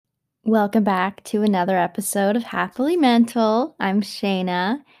Welcome back to another episode of Happily Mental. I'm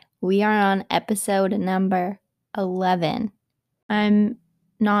Shayna. We are on episode number 11. I'm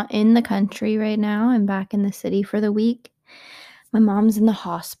not in the country right now. I'm back in the city for the week. My mom's in the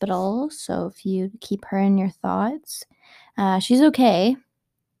hospital, so if you keep her in your thoughts, she's okay.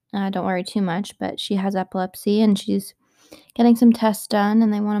 Don't worry too much, but she has epilepsy and she's getting some tests done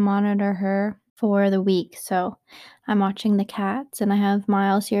and they want to monitor her for the week. So I'm watching the cats and I have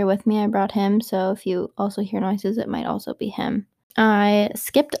Miles here with me. I brought him, so if you also hear noises, it might also be him. I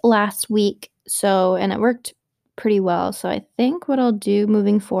skipped last week, and it worked pretty well. So I think what I'll do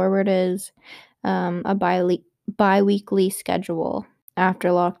moving forward is a bi-weekly schedule after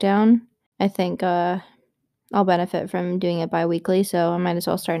lockdown. I think I'll benefit from doing it bi-weekly, so I might as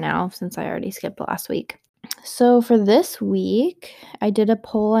well start now since I already skipped last week. So for this week, I did a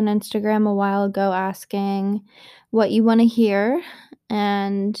poll on Instagram a while ago asking what you want to hear,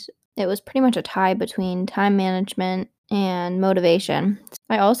 and it was pretty much a tie between time management and motivation.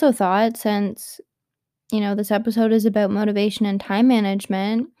 I also thought since, this episode is about motivation and time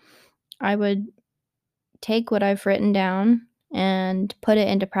management, I would take what I've written down and put it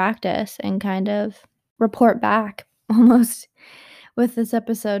into practice and kind of report back almost with this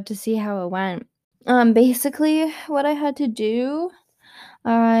episode to see how it went. Basically, what I had to do,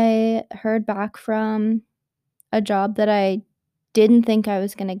 I heard back from a job that I didn't think I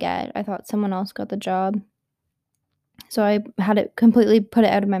was gonna get. I thought someone else got the job. So I had it completely put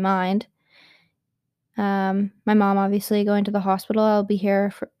it out of my mind. My mom obviously going to the hospital. I'll be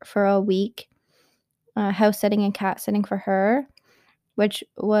here for a week. House sitting and cat sitting for her, which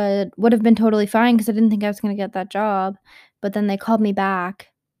would have been totally fine because I didn't think I was gonna get that job. But then they called me back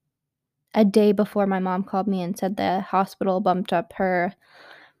a day before my mom called me and said the hospital bumped up her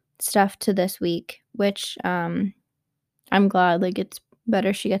stuff to this week, which I'm glad. Like, it's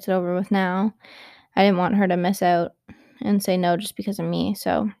better she gets it over with now. I didn't want her to miss out and say no just because of me.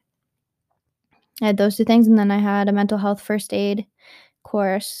 So I had those two things, and then I had a mental health first aid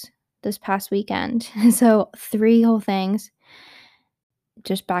course this past weekend. So 3 whole things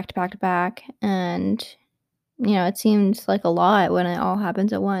just back to back to back, and it seems like a lot when it all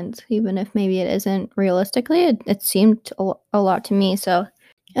happens at once, even if maybe it isn't realistically. It seemed a lot to me. So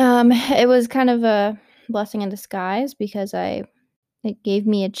it was kind of a blessing in disguise because it gave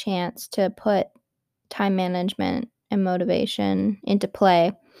me a chance to put time management and motivation into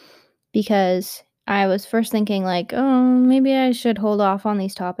play, because I was first thinking like, oh, maybe I should hold off on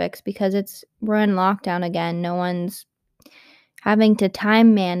these topics because we're in lockdown again. No one's having to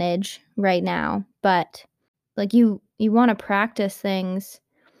time manage right now, but like you want to practice things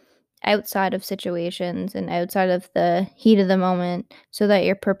outside of situations and outside of the heat of the moment so that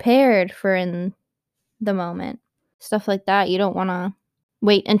you're prepared for in the moment. Stuff like that. You don't want to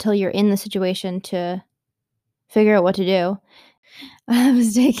wait until you're in the situation to figure out what to do. I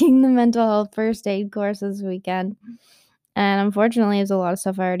was taking the mental health first aid course this weekend, and unfortunately, it's a lot of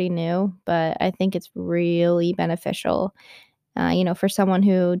stuff I already knew, but I think it's really beneficial, for someone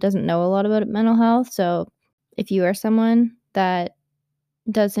who doesn't know a lot about mental health. So if you are someone that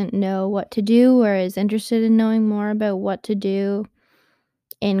doesn't know what to do or is interested in knowing more about what to do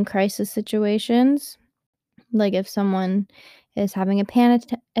in crisis situations, like if someone is having a panic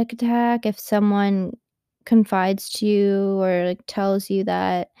attack, if someone confides to you or like tells you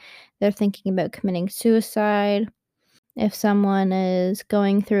that they're thinking about committing suicide, if someone is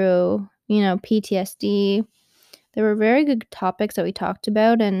going through, PTSD, there were very good topics that we talked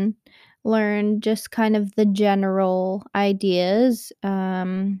about and learned just kind of the general ideas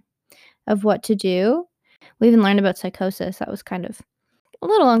of what to do. We even learned about psychosis. That was kind of a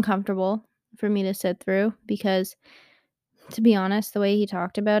little uncomfortable for me to sit through because, to be honest, the way he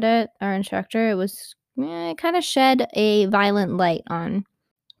talked about it, our instructor, it kind of shed a violent light on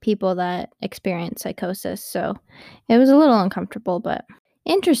people that experience psychosis. So it was a little uncomfortable, but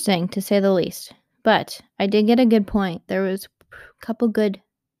interesting to say the least. But I did get a good point. There was a couple good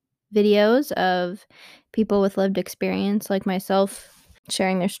videos of people with lived experience like myself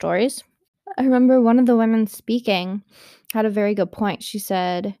sharing their stories. I remember one of the women speaking had a very good point. She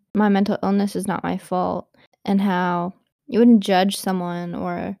said, "My mental illness is not my fault," and how you wouldn't judge someone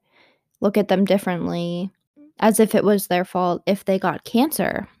or look at them differently as if it was their fault if they got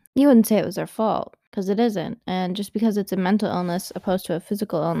cancer. You wouldn't say it was their fault because it isn't. And just because it's a mental illness opposed to a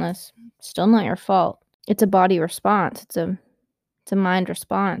physical illness, it's still not your fault. It's a body response. It's a mind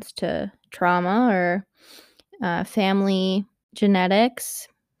response to trauma or family genetics,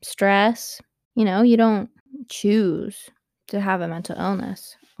 stress. You don't choose to have a mental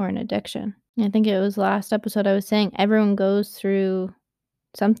illness or an addiction. I think it was last episode I was saying everyone goes through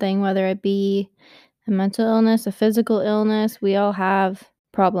something, whether it be a mental illness, a physical illness. We all have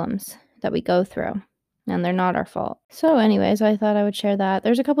problems that we go through, and they're not our fault. So anyways, I thought I would share that.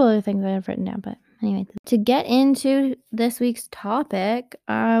 There's a couple other things I have written down, but anyway, to get into this week's topic,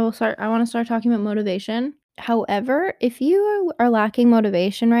 I want to start talking about motivation. However, if you are lacking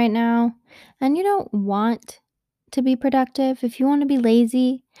motivation right now and you don't want to be productive, if you want to be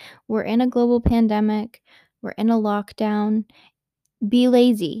lazy, we're in a global pandemic, we're in a lockdown, be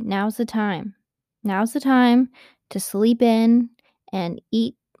lazy. Now's the time. Now's the time to sleep in and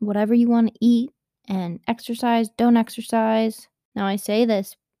eat whatever you want to eat and exercise, don't exercise. Now, I say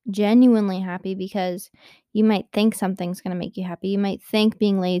this genuinely happy because you might think something's going to make you happy. You might think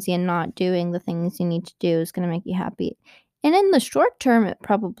being lazy and not doing the things you need to do is going to make you happy. And in the short term, it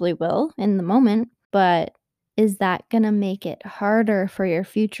probably will in the moment. But is that going to make it harder for your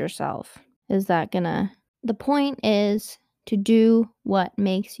future self? Is that going to. The point is to do what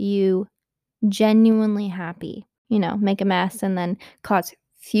makes you genuinely happy. Make a mess and then cause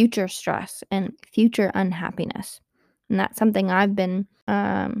future stress and future unhappiness. And that's something I've been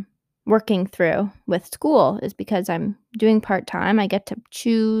working through with school, is because I'm doing part-time. I get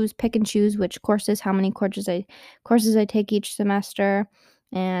to pick and choose which courses, how many courses I take each semester.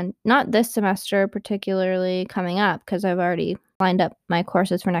 And not this semester particularly coming up, because I've already lined up my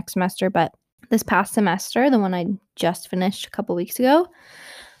courses for next semester, but this past semester, the one I just finished a couple weeks ago,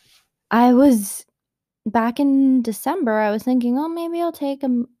 I was back in December, I was thinking, oh, maybe I'll take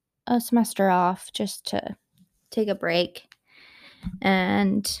a semester off just to take a break.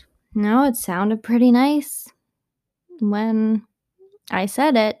 And no, it sounded pretty nice. When I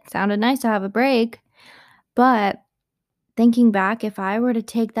said it sounded nice to have a break. But thinking back, if I were to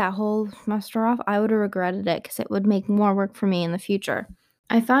take that whole semester off, I would have regretted it because it would make more work for me in the future.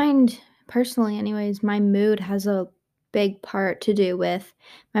 I find, personally anyways, my mood has a big part to do with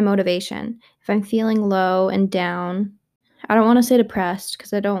my motivation. If I'm feeling low and down, I don't want to say depressed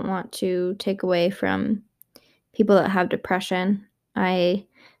because I don't want to take away from people that have depression. I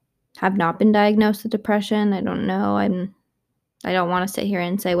have not been diagnosed with depression. I don't know. I don't want to sit here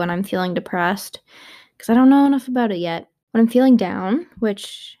and say when I'm feeling depressed because I don't know enough about it yet. When I'm feeling down,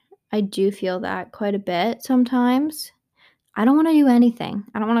 which I do feel that quite a bit sometimes, I don't want to do anything.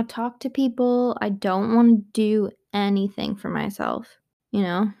 I don't want to talk to people. I don't want to do anything for myself. I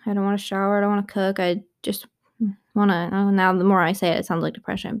don't want to shower. I don't want to cook. I just want to. Now, the more I say it, it sounds like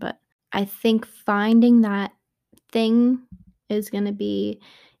depression. But I think finding that thing is going to be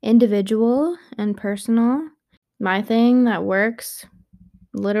individual and personal. My thing that works,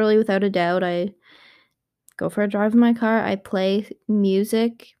 literally without a doubt, I go for a drive in my car. I play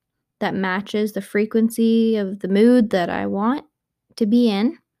music that matches the frequency of the mood that I want to be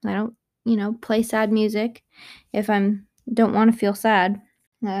in. I don't, play sad music if don't want to feel sad.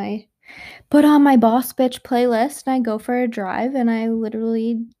 I put on my Boss Bitch playlist and I go for a drive and I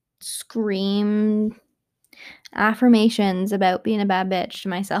literally scream affirmations about being a bad bitch to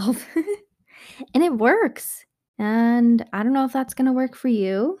myself. And it works. And I don't know if that's going to work for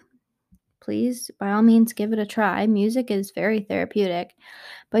you. Please, by all means, give it a try. Music is very therapeutic,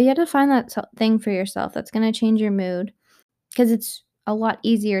 but you have to find that thing for yourself that's going to change your mood, because it's a lot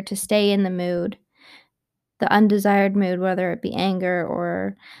easier to stay in the mood, the undesired mood, whether it be anger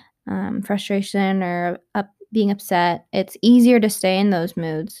or frustration or being upset. It's easier to stay in those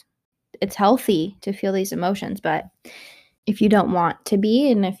moods. It's healthy to feel these emotions, but if you don't want to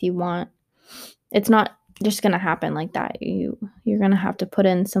be, and if you want, it's not just going to happen like that. You're going to have to put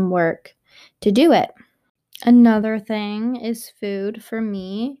in some work to do it. Another thing is food for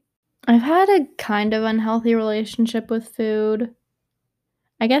me. I've had a kind of unhealthy relationship with food.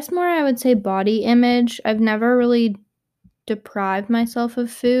 I guess more I would say body image. I've never really deprived myself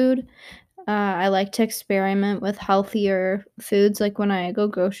of food. I like to experiment with healthier foods. Like when I go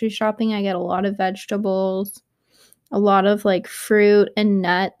grocery shopping, I get a lot of vegetables, a lot of like fruit and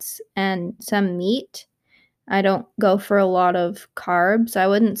nuts, and some meat. I don't go for a lot of carbs. I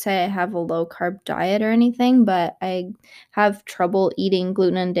wouldn't say I have a low carb diet or anything, but I have trouble eating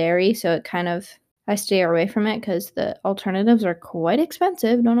gluten and dairy, so I stay away from it because the alternatives are quite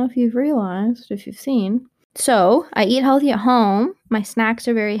expensive. Don't know if you've realized, if you've seen. So I eat healthy at home. My snacks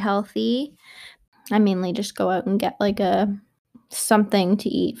are very healthy. I mainly just go out and get like something to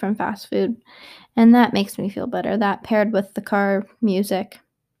eat from fast food, and that makes me feel better. That paired with the car music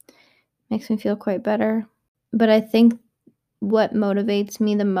makes me feel quite better. But I think what motivates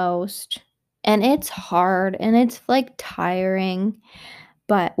me the most, and it's hard and it's like tiring,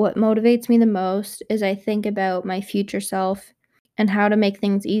 but what motivates me the most is I think about my future self and how to make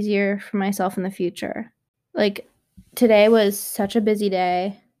things easier for myself in the future. Like, Today was such a busy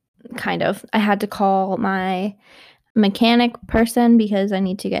day, kind of. I had to call my mechanic person because I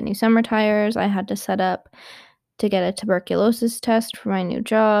need to get new summer tires. I had to set up to get a tuberculosis test for my new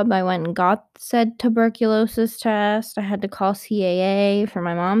job. I went and got said tuberculosis test. I had to call CAA for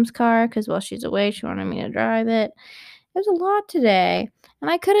my mom's car because while she's away, she wanted me to drive it. There's a lot today, and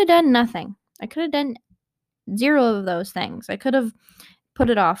I could have done nothing. I could have done zero of those things. I could have put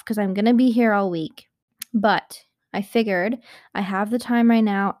it off because I'm going to be here all week. But I figured I have the time right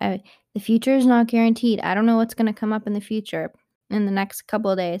now. The future is not guaranteed. I don't know what's going to come up in the future in the next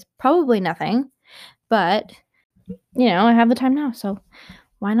couple of days. Probably nothing. But, I have the time now. So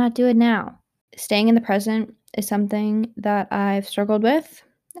why not do it now? Staying in the present is something that I've struggled with.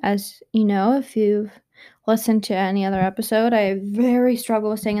 As you know, if you've listened to any other episode, I very struggle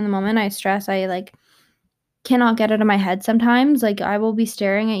with staying in the moment. I stress. I cannot get out of my head sometimes. I will be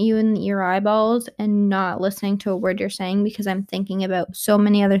staring at you in your eyeballs and not listening to a word you're saying because I'm thinking about so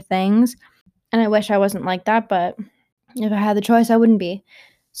many other things. And I wish I wasn't like that, but if I had the choice, I wouldn't be.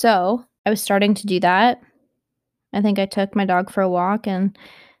 So I was starting to do that. I think I took my dog for a walk, and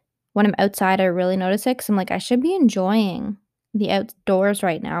when I'm outside, I really notice it because I'm like, I should be enjoying the outdoors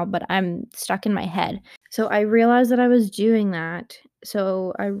right now, but I'm stuck in my head. So I realized that I was doing that.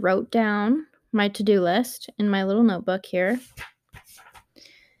 So I wrote down my to-do list in my little notebook here.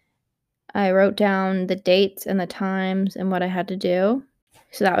 I wrote down the dates and the times and what I had to do.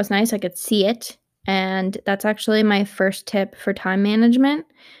 So that was nice. I could see it. And that's actually my first tip for time management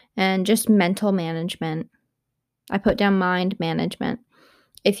and just mental management. I put down mind management.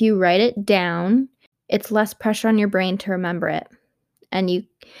 If you write it down, it's less pressure on your brain to remember it. And you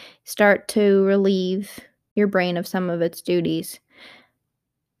start to relieve your brain of some of its duties.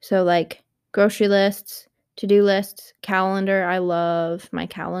 So like grocery lists, to-do lists, calendar. I love my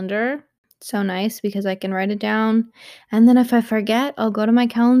calendar. So nice because I can write it down. And then if I forget, I'll go to my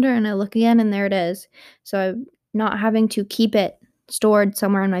calendar and I look again and there it is. So I'm not having to keep it stored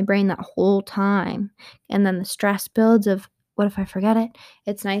somewhere in my brain that whole time. And then the stress builds of what if I forget it?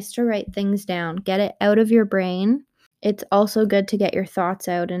 It's nice to write things down, get it out of your brain. It's also good to get your thoughts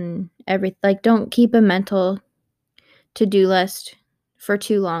out and everything. Don't keep a mental to-do list for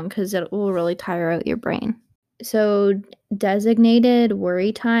too long because it will really tire out your brain. So designated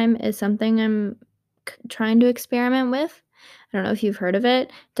worry time is something I'm trying to experiment with. I don't know if you've heard of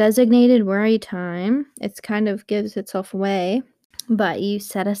it. Designated worry time, it's kind of gives itself away, but you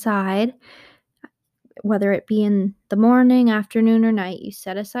set aside, whether it be in the morning, afternoon, or night, you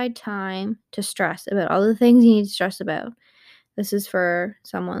set aside time to stress about all the things you need to stress about. This is for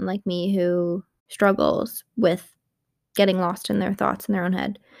someone like me who struggles with getting lost in their thoughts in their own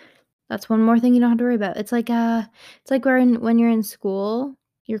head. That's one more thing you don't have to worry about. It's like when you're in school,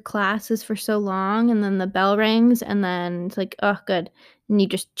 your class is for so long and then the bell rings and then it's like, oh, good. And you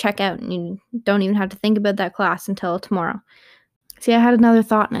just check out and you don't even have to think about that class until tomorrow. See, I had another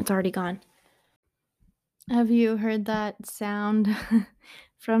thought and it's already gone. Have you heard that sound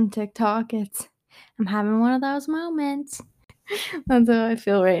from TikTok? I'm having one of those moments. That's how I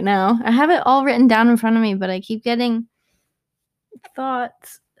feel right now. I have it all written down in front of me, but I keep getting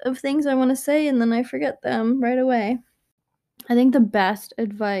thoughts of things I want to say and then I forget them right away. I think the best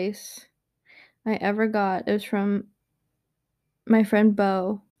advice I ever got is from my friend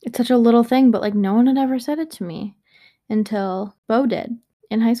Bo. It's such a little thing, but no one had ever said it to me until Bo did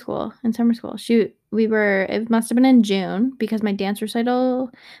in high school, in summer school. It must have been in June because my dance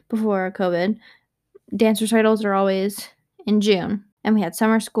recital before COVID, dance recitals are always in June. And we had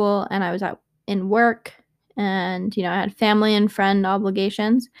summer school and I was in work and, I had family and friend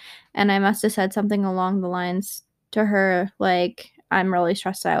obligations. And I must have said something along the lines to her, I'm really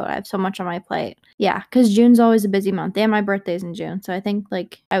stressed out. I have so much on my plate. Yeah, because June's always a busy month. And my birthday's in June. So I think,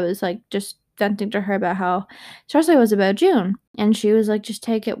 I was, just venting to her about how stressed I was about June. And she was like, just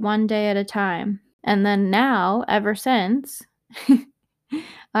take it one day at a time. And then now, ever since,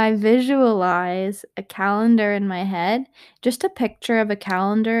 I visualize a calendar in my head, just a picture of a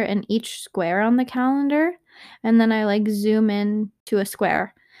calendar and each square on the calendar. And then I zoom in to a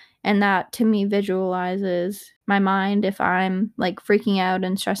square. And that to me visualizes my mind if I'm freaking out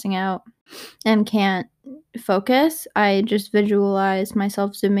and stressing out and can't focus. I just visualize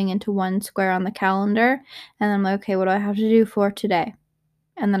myself zooming into one square on the calendar. And I'm like, okay, what do I have to do for today?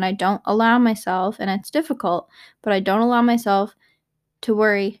 And then I don't allow myself, and it's difficult, but I don't allow myself to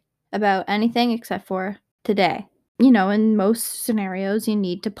worry about anything except for today. In most scenarios, you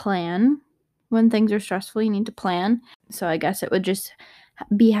need to plan. When things are stressful, you need to plan. So I guess it would just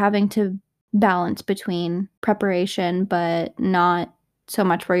be having to balance between preparation, but not so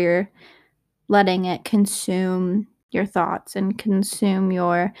much where you're letting it consume your thoughts and consume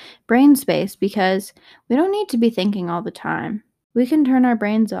your brain space, because we don't need to be thinking all the time. We can turn our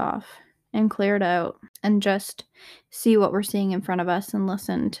brains off and clear it out and just see what we're seeing in front of us and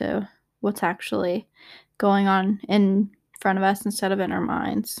listen to what's actually going on in front of us instead of in our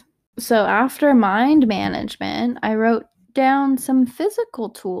minds. So after mind management, I wrote down some physical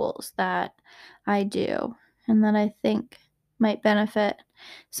tools that I do and that I think might benefit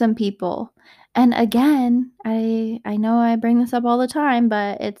some people. And again, I know I bring this up all the time,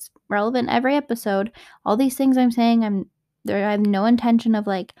 but it's relevant every episode. All these things I'm saying, I have no intention of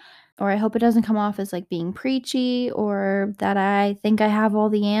like, or I hope it doesn't come off as like being preachy, or that I think I have all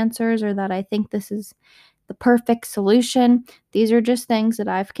the answers, or that I think this is the perfect solution. These are just things that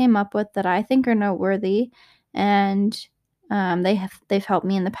I've came up with that I think are noteworthy, and they've helped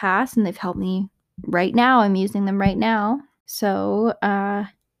me in the past, and they've helped me right now. I'm using them right now. So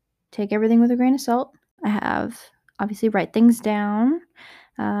take everything with a grain of salt. I have obviously write things down.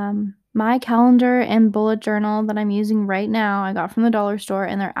 My calendar and bullet journal that I'm using right now, I got from the dollar store,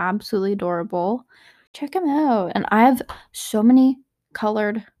 and they're absolutely adorable. Check them out. And I have so many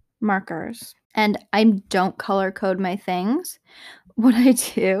colored markers, and I don't color code my things. What I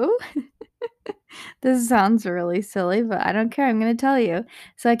do, this sounds really silly, but I don't care. I'm going to tell you.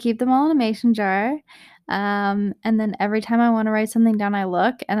 So I keep them all in a mason jar. And then every time I want to write something down, I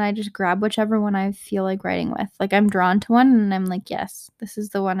look and I just grab whichever one I feel like writing with. Like I'm drawn to one and I'm like, yes, this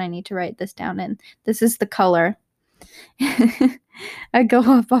is the one I need to write this down in. This is the color. I go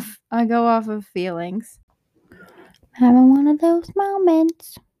off of feelings. Having one of those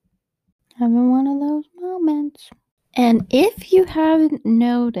moments. And if you haven't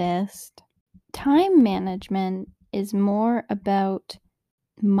noticed, time management is more about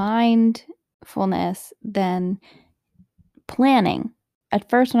mindfulness than planning. At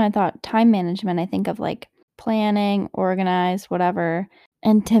first, when I thought time management, I think of like planning, organize, whatever.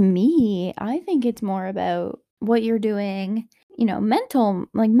 And to me, I think it's more about what you're doing, mental,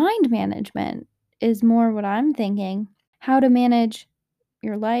 like mind management is more what I'm thinking. How to manage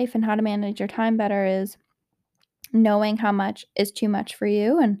your life and how to manage your time better is knowing how much is too much for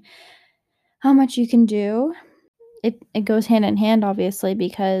you and how much you can do. It goes hand in hand, obviously,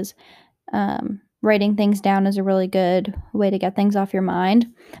 because writing things down is a really good way to get things off your mind.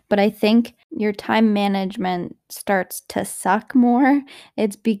 But I think your time management starts to suck more.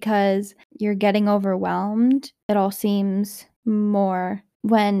 It's because you're getting overwhelmed. It all seems more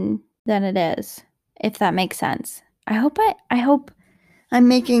than it is, if that makes sense. I hope I'm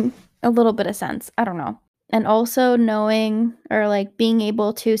making a little bit of sense. I don't know. And also knowing, or like being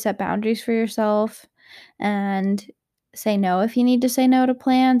able to set boundaries for yourself and say no if you need to say no to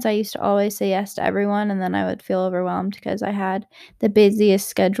plans. I used to always say yes to everyone, and then I would feel overwhelmed because I had the busiest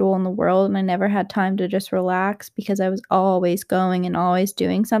schedule in the world and I never had time to just relax because I was always going and always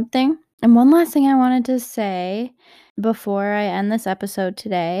doing something. And one last thing I wanted to say before I end this episode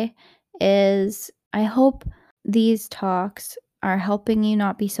today is I hope these talks are helping you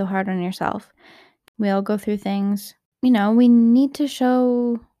not be so hard on yourself. We all go through things. We need to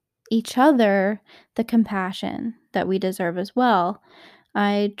show each other the compassion that we deserve as well.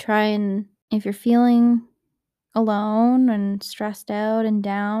 I try, and if you're feeling alone and stressed out and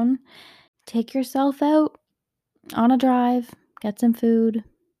down, take yourself out on a drive, get some food,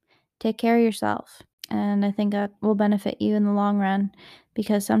 take care of yourself. And I think that will benefit you in the long run,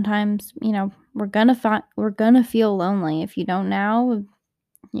 because sometimes, we're gonna feel lonely. If you don't now,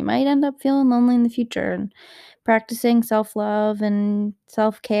 you might end up feeling lonely in the future. And practicing self-love and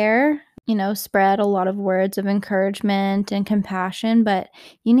self-care, spread a lot of words of encouragement and compassion, but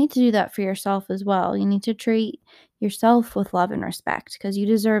you need to do that for yourself as well. You need to treat yourself with love and respect because you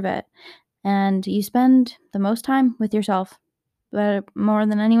deserve it. And you spend the most time with yourself, but more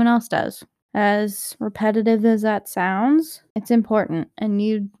than anyone else does. As repetitive as that sounds, it's important and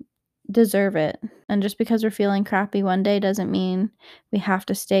you deserve it. And just because we're feeling crappy one day doesn't mean we have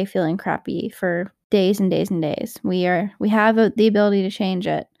to stay feeling crappy for days and days and days. We have the ability to change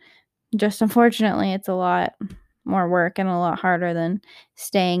it. Just unfortunately, it's a lot more work and a lot harder than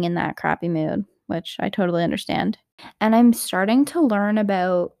staying in that crappy mood, which I totally understand. And I'm starting to learn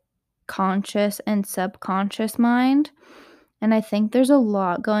about conscious and subconscious mind. And I think there's a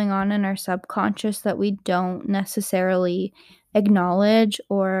lot going on in our subconscious that we don't necessarily acknowledge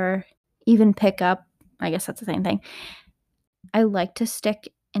or even pick up. I guess that's the same thing. I like to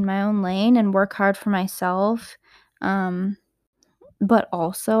stick in my own lane and work hard for myself. But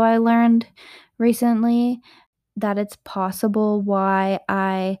also I learned recently that it's possible why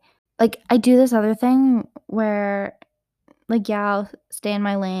I do this other thing where, like, yeah, I'll stay in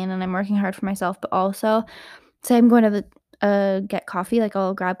my lane and I'm working hard for myself, but also say I'm going to the get coffee, like,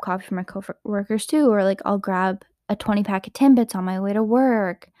 I'll grab coffee for my coworkers too, or, like, I'll grab a 20 pack of Timbits on my way to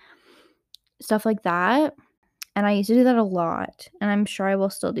work, stuff like that. And I used to do that a lot, and I'm sure I will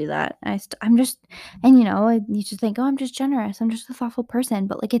still do that. I'm just and, you just think, "Oh, I'm just generous. I'm just a thoughtful person,"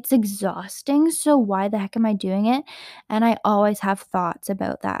 but, like, it's exhausting, so why the heck am I doing it? And I always have thoughts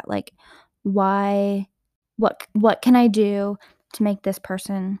about that, like, why what can I do to make this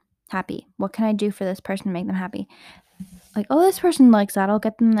person happy? What can I do for this person to make them happy? Like, "Oh, this person likes that. I'll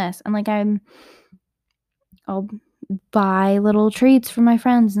get them this." And, like, I'll buy little treats for my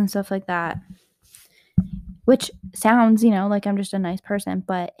friends and stuff like that. Which sounds, like I'm just a nice person,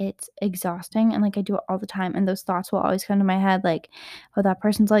 but it's exhausting, and, like, I do it all the time, and those thoughts will always come to my head, like, "Oh, that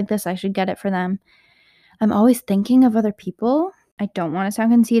person's like this, I should get it for them." I'm always thinking of other people. I don't wanna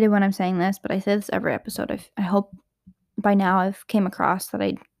sound conceited when I'm saying this, but I say this every episode. I hope by now I've came across that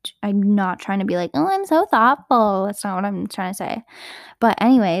I'm not trying to be like, "Oh, I'm so thoughtful." That's not what I'm trying to say. But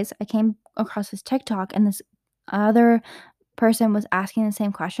anyways, I came across this TikTok, and this other person was asking the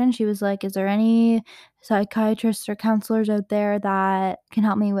same question. She was like, "Is there any psychiatrists or counselors out there that can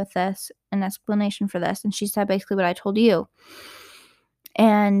help me with this, an explanation for this?" And she said basically what I told you.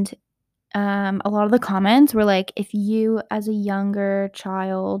 And a lot of the comments were like, if you as a younger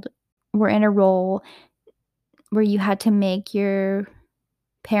child were in a role where you had to make your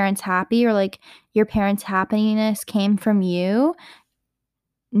parents happy, or like your parents' happiness came from you,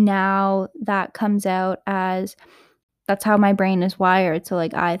 now that comes out as that's how my brain is wired. So,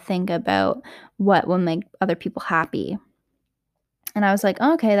 like, I think about what will make other people happy. And I was like,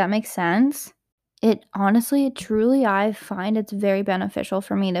 "Oh, okay, that makes sense." It honestly, truly, I find it's very beneficial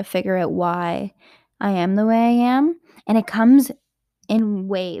for me to figure out why I am the way I am. And it comes in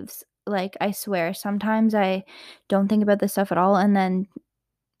waves. Like, I swear, sometimes I don't think about this stuff at all. And then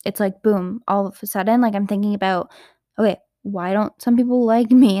it's like, boom, all of a sudden, like, I'm thinking about, okay, why don't some people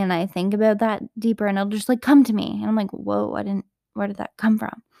like me? And I think about that deeper, and it'll just, like, come to me, and I'm like, "Whoa, where did that come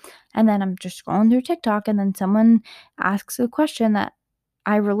from?" And then I'm just scrolling through TikTok, and then someone asks a question that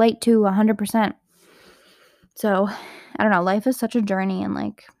I relate to 100%. So, I don't know, life is such a journey, and,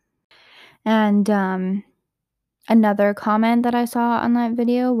 like and, another comment that I saw on that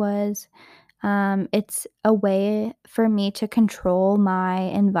video was, it's a way for me to control my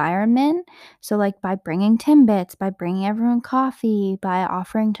environment. So, like, by bringing Timbits, by bringing everyone coffee, by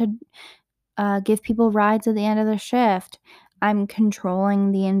offering to give people rides at the end of their shift, I'm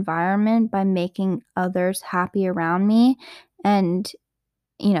controlling the environment by making others happy around me. And,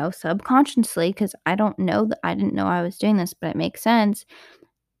 subconsciously, because I don't know that I didn't know I was doing this, but it makes sense,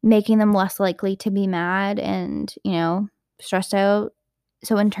 making them less likely to be mad and, stressed out.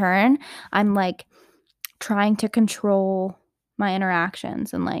 So in turn, I'm like trying to control my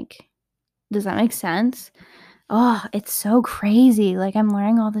interactions and, like, does that make sense? Oh, it's so crazy. Like, I'm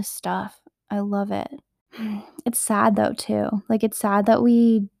learning all this stuff. I love it. It's sad though too. Like, it's sad that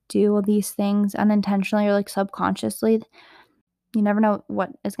we do all these things unintentionally or, like, subconsciously. You never know what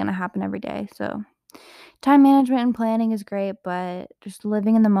is gonna happen every day. So, time management and planning is great, but just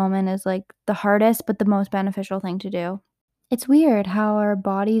living in the moment is, like, the hardest but the most beneficial thing to do. It's weird how our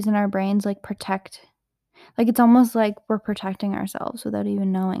bodies and our brains, like, it's almost like we're protecting ourselves without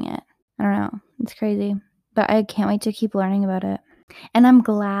even knowing it. I don't know. It's crazy, but I can't wait to keep learning about it. And I'm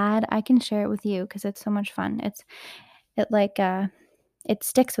glad I can share it with you because it's so much fun. It like, it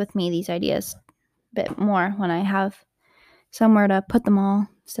sticks with me, these ideas, a bit more when I have somewhere to put them all.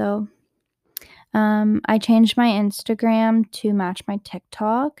 So, I changed my Instagram to match my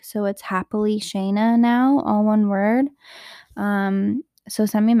TikTok, so it's Happily Shayna now, all one word. So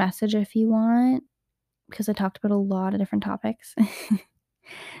send me a message if you want, because I talked about a lot of different topics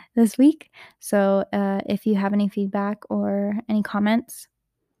this week. So, if you have any feedback or any comments,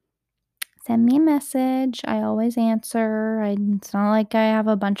 send me a message. I always answer. It's not like I have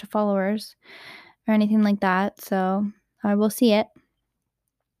a bunch of followers or anything like that, so I will see it.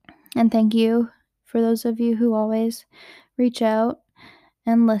 And thank you for those of you who always reach out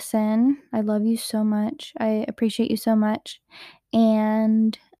and listen. I love you so much. I appreciate you so much.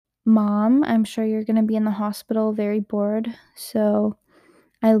 And Mom, I'm sure you're going to be in the hospital very bored. So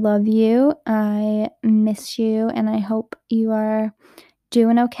I love you. I miss you. And I hope you are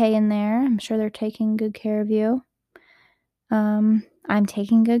doing okay in there. I'm sure they're taking good care of you. I'm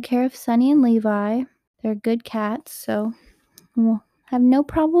taking good care of Sunny and Levi. They're good cats. So we'll have no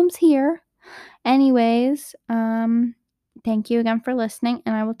problems here. Anyways, thank you again for listening,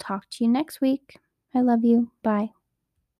 and I will talk to you next week. I love you. Bye.